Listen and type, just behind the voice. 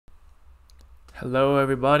Hello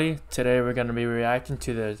everybody, today we're going to be reacting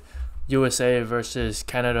to the USA versus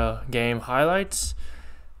Canada game highlights.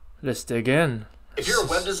 Let's dig in. If you're a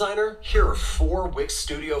web designer, here are 4 Wix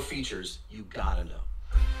Studio features you gotta know.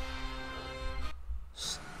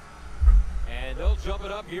 And they'll jump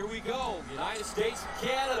it up, here we go. United States,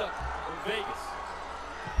 Canada, from Vegas.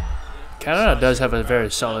 Canada does have a very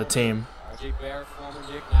solid team. RJ Barrett, former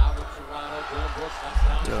Nick, now with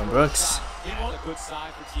Toronto. Dillon Brooks. That's a good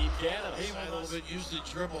sign for Team Canada. He went a little bit, used the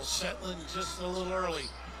dribble, settling just a little early.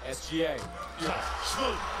 SGA.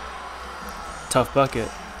 Smooth. Tough bucket.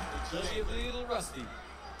 Just a little rusty.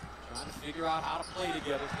 Trying to figure out how to play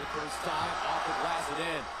together for the first time. Off the glass and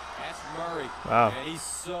in. That's Murray. Wow. And he's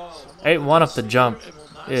so 8-1 off the jump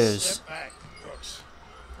is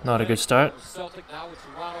not a good start. Celtic now with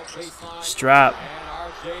Toronto baseline. Strap.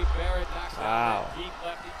 And RJ Barrett knocks Wow. out that deep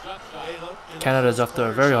lefty jump shot. Canada's off to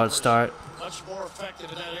a very hard start. Much more effective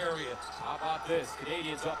in that area. How about this?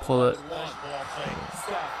 Canadians up Pull it. 1-1. Ball fake.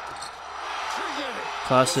 Steph.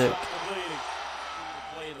 Classic.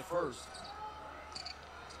 Play in the first.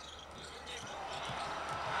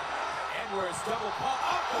 Edwards double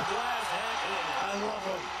pump up the glass and I love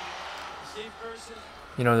him. Steve Person.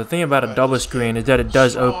 You know, the thing about a double screen is that it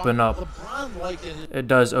does open up. LeBron like it. It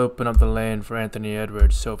does open up the lane for Anthony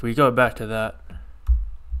Edwards. So if we go back to that.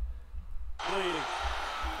 Play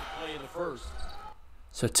in the first.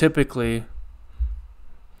 So typically,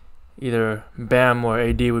 either Bam or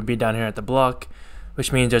AD would be down here at the block,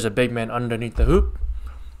 which means there's a big man underneath the hoop.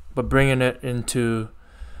 But bringing it into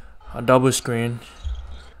a double screen,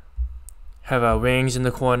 have our wings in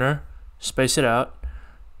the corner, space it out,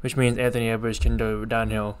 which means Anthony Edwards can do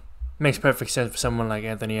downhill. Makes perfect sense for someone like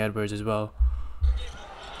Anthony Edwards as well.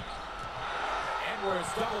 Edwards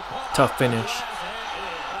double pump. Tough finish.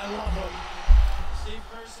 I love him. Steve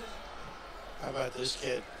Person. How about this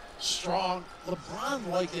kid? Strong. LeBron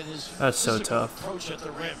like it his That's so physical tough. approach at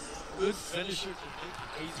the rim. Good finisher.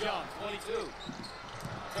 He's young, 22.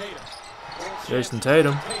 Tatum. Jason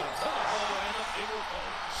Tatum.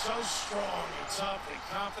 So strong and tough and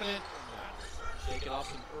confident. Shaking off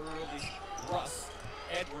some early rust.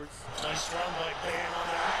 Edwards. Nice run by Bam on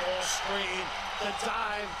that ball screen. The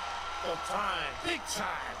dive. The time. Big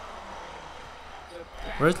time.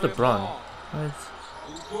 Where's LeBron?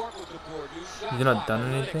 He's not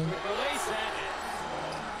done anything?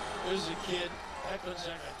 There's a kid.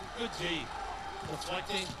 Good D.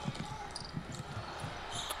 Deflecting.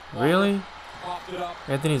 Really?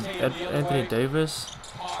 Anthony Davis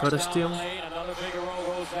got a steal? Another bigger roll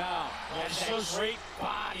goes down. So Great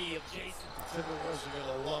body of Jason. Timberwolves are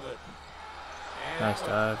going to love it. Nice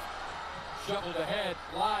dive. Shoveled ahead.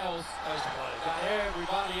 Lyles Nice play. got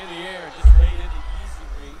everybody in the air. Just laid in the easy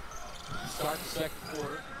read. Start the second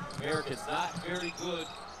quarter. Americans not very good.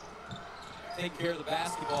 Take care of the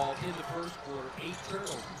basketball in the first quarter. 8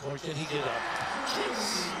 turnovers. Or can he get up?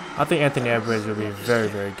 I think Anthony Edwards will be very,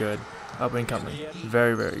 very good. Up and coming.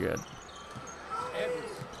 Very, very good.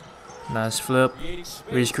 Edwards. Nice flip. Creating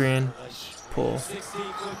space. Rescreen. Pull.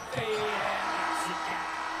 16-foot fade.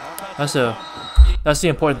 That's the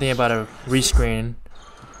important thing about a rescreen.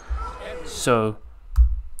 So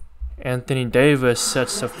Anthony Davis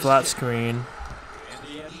sets a flat screen.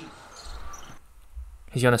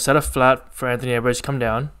 He's gonna set a flat for Anthony Edwards to come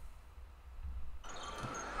down.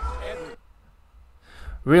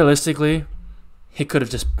 Realistically,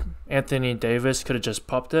 Anthony Davis could have just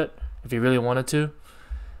popped it if he really wanted to.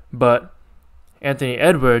 But Anthony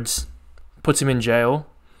Edwards puts him in jail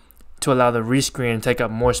to allow the rescreen to take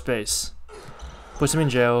up more space. Puts him in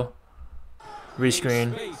jail,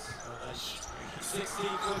 rescreen.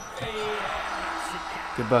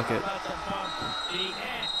 Good bucket.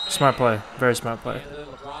 Smart play. Very smart play.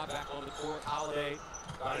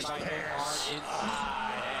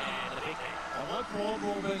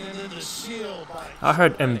 I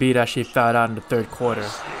heard Embiid actually fouled out in the third quarter.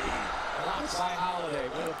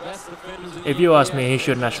 If you ask me, he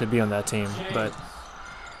shouldn't actually be on that team, but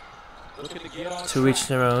to each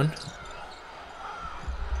their own.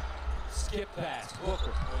 Skip pass.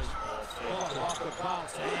 Booker. Off the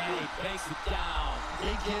bounce and he banks it down.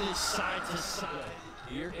 They get it side to side.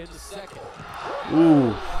 Here in the second. Ooh,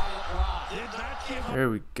 Did not give up. there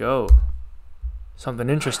we go. Something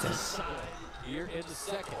interesting. Here in the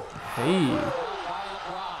second. Hey,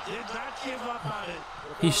 Did not give up on it.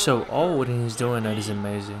 he's so old and he's doing that is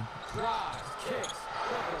amazing. Drives, kicks,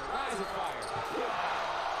 Booker, rise and fire.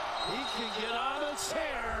 He can get on a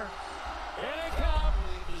tear. Here they come.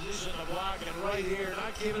 Position of blocking right here,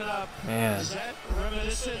 not giving up. Man, Is that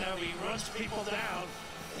reminiscent how he runs people down?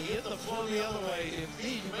 He hit the flow the other way.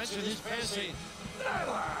 Indeed, you mentioned his passing.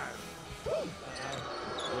 Nylon.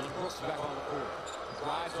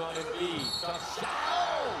 Drives on Embiid. Tough shot.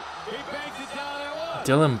 Oh! He bangs it down at one.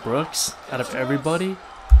 Dylan Brooks, out of everybody,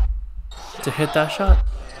 to hit that shot.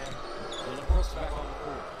 Dylan Brooks back on the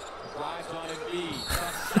court. Drives on Embiid.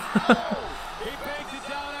 Tough shot. Oh! He bangs it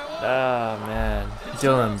down at one. Ah, man.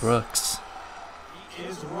 Dylan Brooks. He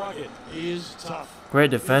is rugged. He is tough.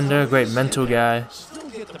 Great defender, great mental guy. Still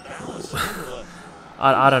get the balance. Well,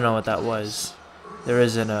 I don't know what that was. There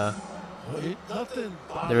isn't a nothing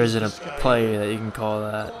play that you can call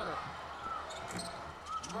that.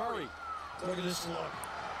 Murray. Look at this look.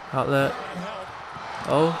 Outlet.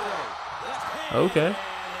 Oh, okay.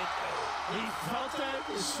 He felt that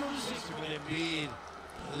as soon as he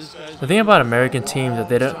The thing about American teams that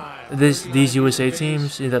they don't, these USA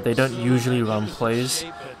teams, is that they don't usually run plays.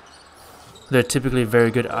 They're typically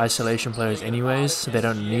very good isolation players anyways, so they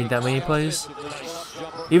don't need that many plays.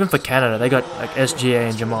 Even for Canada, they got like SGA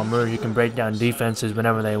and Jamal Murray who can break down defenses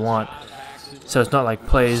whenever they want. So it's not like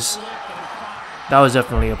plays. That was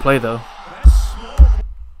definitely a play though.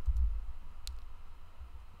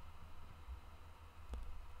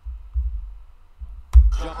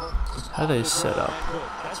 How do they set up?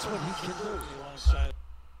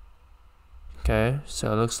 Okay,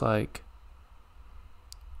 so it looks like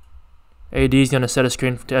AD is going to set a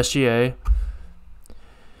screen to SGA.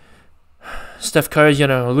 Steph Curry is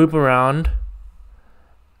going to loop around,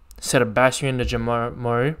 set a back screen to Jamal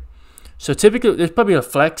Murray. So typically, there's probably a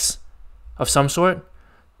flex of some sort.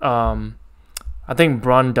 I think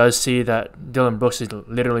Bron does see that Dylan Brooks is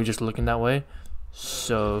literally just looking that way.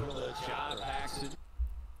 So,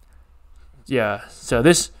 yeah. So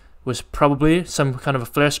this was probably some kind of a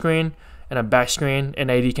flare screen and a back screen, and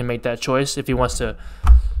AD can make that choice if he wants to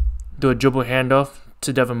do a dribble handoff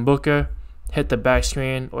to Devin Booker, hit the back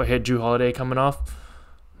screen, or hit Jrue Holiday coming off.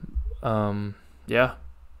 Yeah.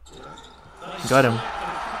 Got him.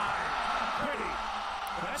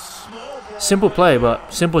 Simple play,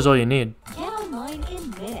 but simple is all you need. Get online in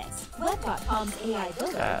minutes. Web.com's AI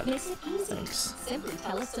builder makes it easy. Thanks. Simply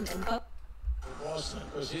tell us some info. Boston,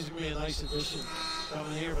 because he's going to be a nice addition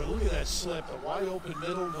coming here. But look at that slip. A wide open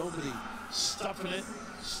middle. Nobody stuffing it.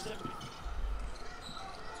 Snipping.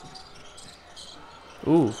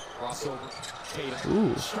 Ooh.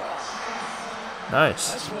 Ooh.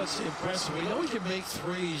 Nice. That's what's impressive. We know he can make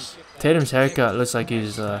threes. Tatum's haircut looks like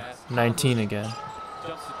he's 19 again.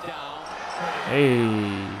 Hey.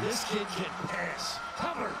 This kid can pass.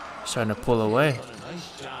 Cover. Starting to pull away.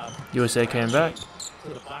 Nice job. USA came back. To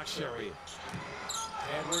the box area.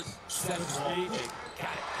 Edwards, 7 feet. Got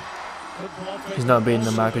it. He's not beating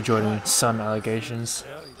the Michael Jordan son allegations,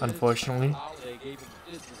 unfortunately.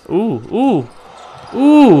 Ooh, ooh,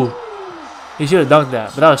 ooh. He should have dunked that,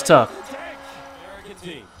 but that was tough.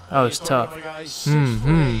 That was tough.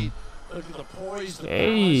 Look at the poise, the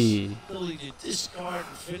Hey. ability to discard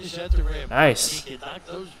and finish at the rim. Nice. He can knock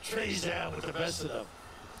those trees down with the best of them.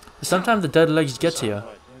 Sometimes the dead legs get to you.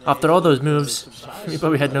 After all those moves, he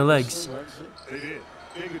probably had no legs. They did.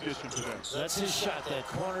 Big addition to them. That's his shot, that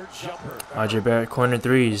corner jumper. RJ Barrett corner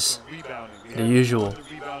threes. Rebounding. We The had usual. another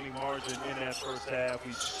rebounding margin in that first half.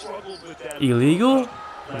 We struggled with that Illegal?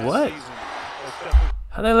 last What? season. Stephen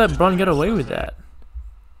How'd they let Bron get away with that?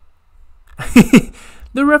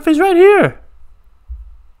 The ref is right here.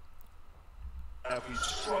 we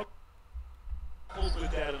struggled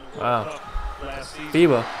with that in the World Wow. Cup last season.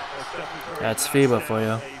 FIBA. Stephen Curry That's knocked FIBA down for you.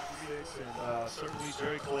 a 3-6, and certainly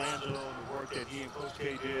Jerry Colangelo and the work that he and Coach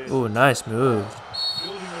K did. Ooh, nice move.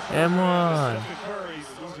 Building a And program, one. Stephen Curry's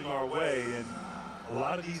losing our way, and a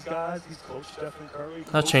lot of these guys, he's coached Stephen Curry.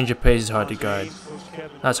 That change of pace is hard to guard. Coach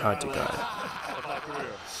Kevin That's hard to Durant. guard. Of my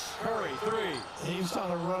career. Curry, 3. He's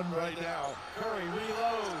on a run right now. Curry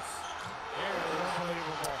reloads.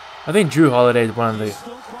 I think Jrue Holiday is one of the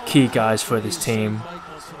key guys for this team.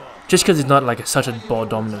 Just because he's not like such a ball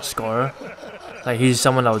dominant scorer. Like he's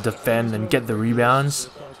someone that will defend and get the rebounds.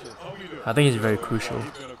 I think he's very crucial.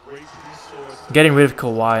 Getting rid of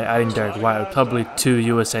Kawhi, adding Derek White would probably to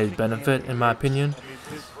USA's benefit in my opinion.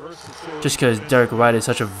 Just because Derek White is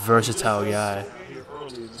such a versatile guy.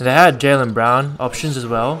 And they had Jaylen Brown options as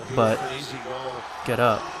well, but get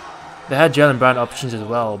up. They had Jaylen Brown options as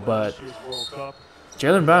well, but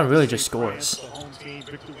Jaylen Brown really just scores.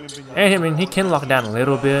 And I mean, he can lock down a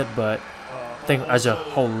little bit, but I think as a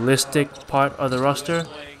holistic part of the roster,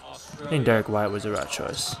 I think Derek White was the right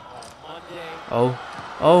choice. Oh,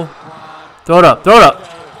 oh, throw it up, throw it up.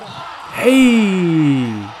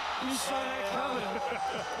 Hey!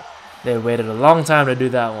 They waited a long time to do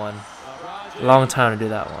that one. Long time to do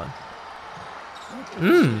that one.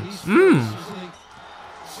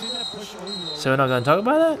 So we're not gonna talk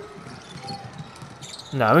about that?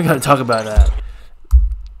 No, we're gonna talk about that.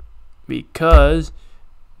 because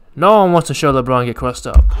no one wants to show LeBron get crushed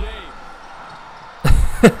up.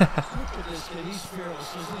 Look at this kid. He's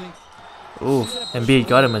fearless, isn't he? Ooh, Embiid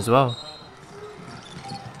got him as well.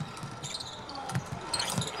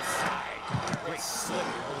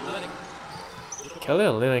 Kelly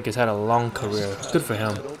Olynyk has had a long career. Good for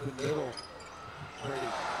him. Open middle. Brady.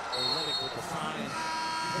 Olynyk with the fine.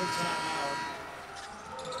 Big timeout.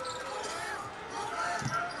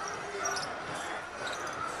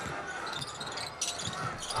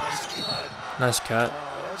 Nice cut. Nice cut.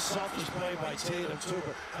 That's softest play by Tatum too,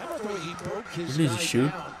 but how about the way he broke his He needs guy to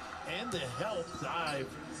shoot. down and the help dive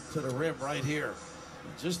to the rim right here.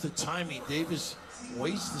 Just the timing. Davis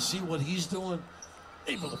waits to see what he's doing.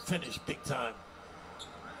 Able to finish big time.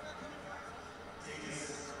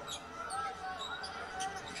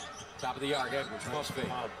 Top of the arc, Edwards, must fake.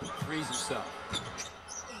 Frees himself.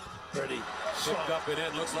 Ready. Picked up and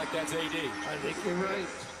in, looks like that's AD. I think you're right.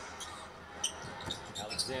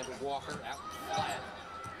 Alexander Walker out flat.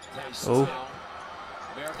 Nice Oh. down.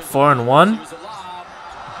 Americans 4 and 1. He was a lob.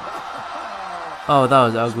 Oh, that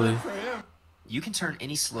was ugly. You can turn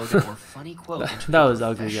any slogan or funny quote into That a was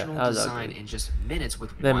ugly, yeah. professional That was design ugly. in just minutes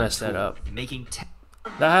with They one messed that tool, up. making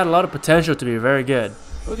That had a lot of potential to be very good.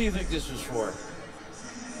 What do you think this was for?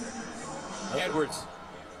 Edwards.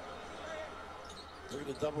 We're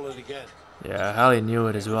going to double it again. Yeah, Hallie knew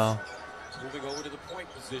it as well. Moving over to the point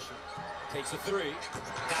position. Takes a three.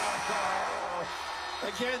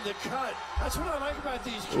 Again, the cut. That's what I like about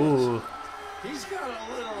these kids. Ooh, He's got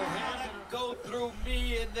a little hand. Go through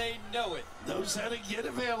me and they know it. Knows how to get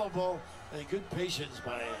available. And good patience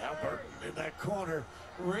by Albert in that corner.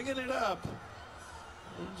 Ringing it up.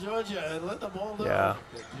 In Georgia, and let them all know. Yeah.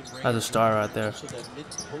 That's a star right there. So that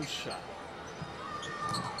mid-post shot.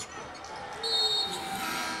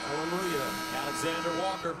 Hallelujah. Alexander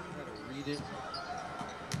Walker. Gotta read it.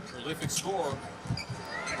 Prolific scorer.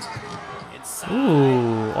 Inside.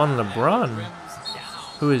 ooh, on LeBron. Rims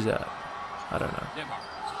down. Who is that? I don't know.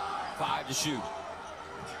 Nembhard. 5 to shoot.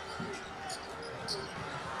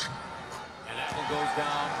 And that one goes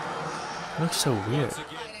down. Looks so weird. Once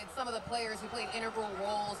again. Some of the players who played integral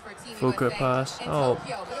roles for Team Full court USA pass. in Oh.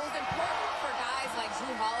 Tokyo. But it was important for guys like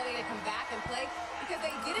Drew Holiday to come back and play because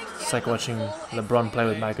they didn't get It's like the watching full LeBron play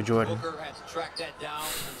with Michael Jordan. Booker had to track that down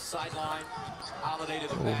on the sideline. Holiday to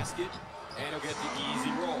the basket. And he'll get the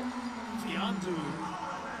easy roll Fiondu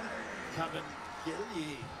coming.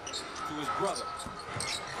 Gilly. to his brother.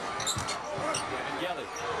 Kevin Gelly.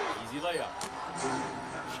 Easy layup.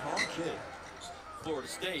 Small kid. Florida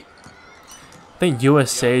State. I think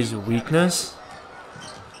USA's weakness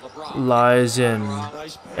LeBron. lies in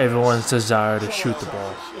Nice pass. everyone's desire to shoot the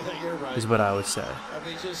ball, Yeah, you're right. is what I would say. I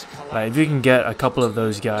mean, just Like, if you can get a couple of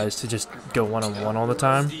those guys to just go one-on-one all the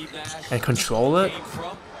time Steve Nash and control it, came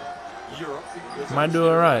from Europe. might do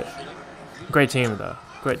alright. Great team, though.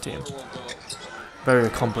 Great team. Very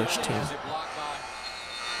accomplished team. Has it blocked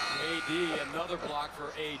by AD. Another block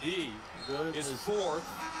for AD. good. His fourth.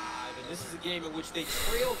 And this is a game in which they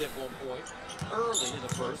trailed at one point early in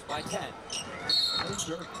the first by 10. I think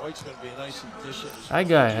Derek White's going to be a nice addition. That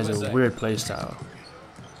guy has a weird play style.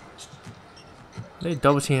 They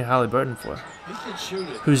double team Halliburton for. He can shoot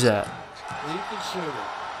it. Who's that? He can shoot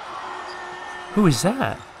it. Who is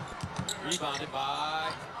that? Rebounded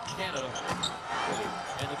by Canada.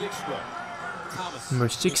 And the big scrub. Thomas. Number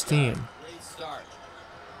 16. Great start.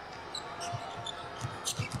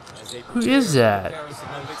 As they Who is that? comparison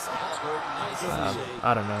Olympics, Halliburton, nice.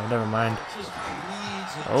 I don't know. Never mind. Just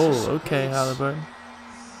leads and Oh, just okay, plays. Halliburton.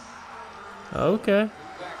 Okay.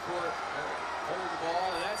 Backcourt, hold the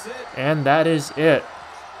ball, and that's it. And that is it.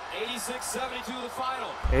 86-72 the final.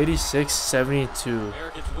 86-72.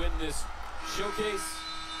 Americans win this showcase.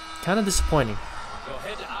 Kind of disappointing. They'll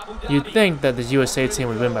head to Abu Dhabi. You'd think that the USA team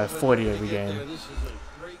would win by 40 every game. This is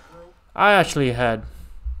a great group. I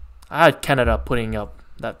had Canada putting up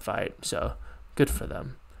that fight, so good for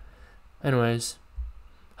them. Anyways,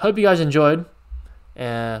 hope you guys enjoyed.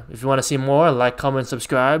 If you want to see more, like, comment,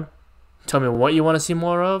 subscribe. Tell me what you want to see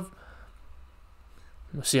more of.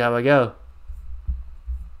 We'll see how I go.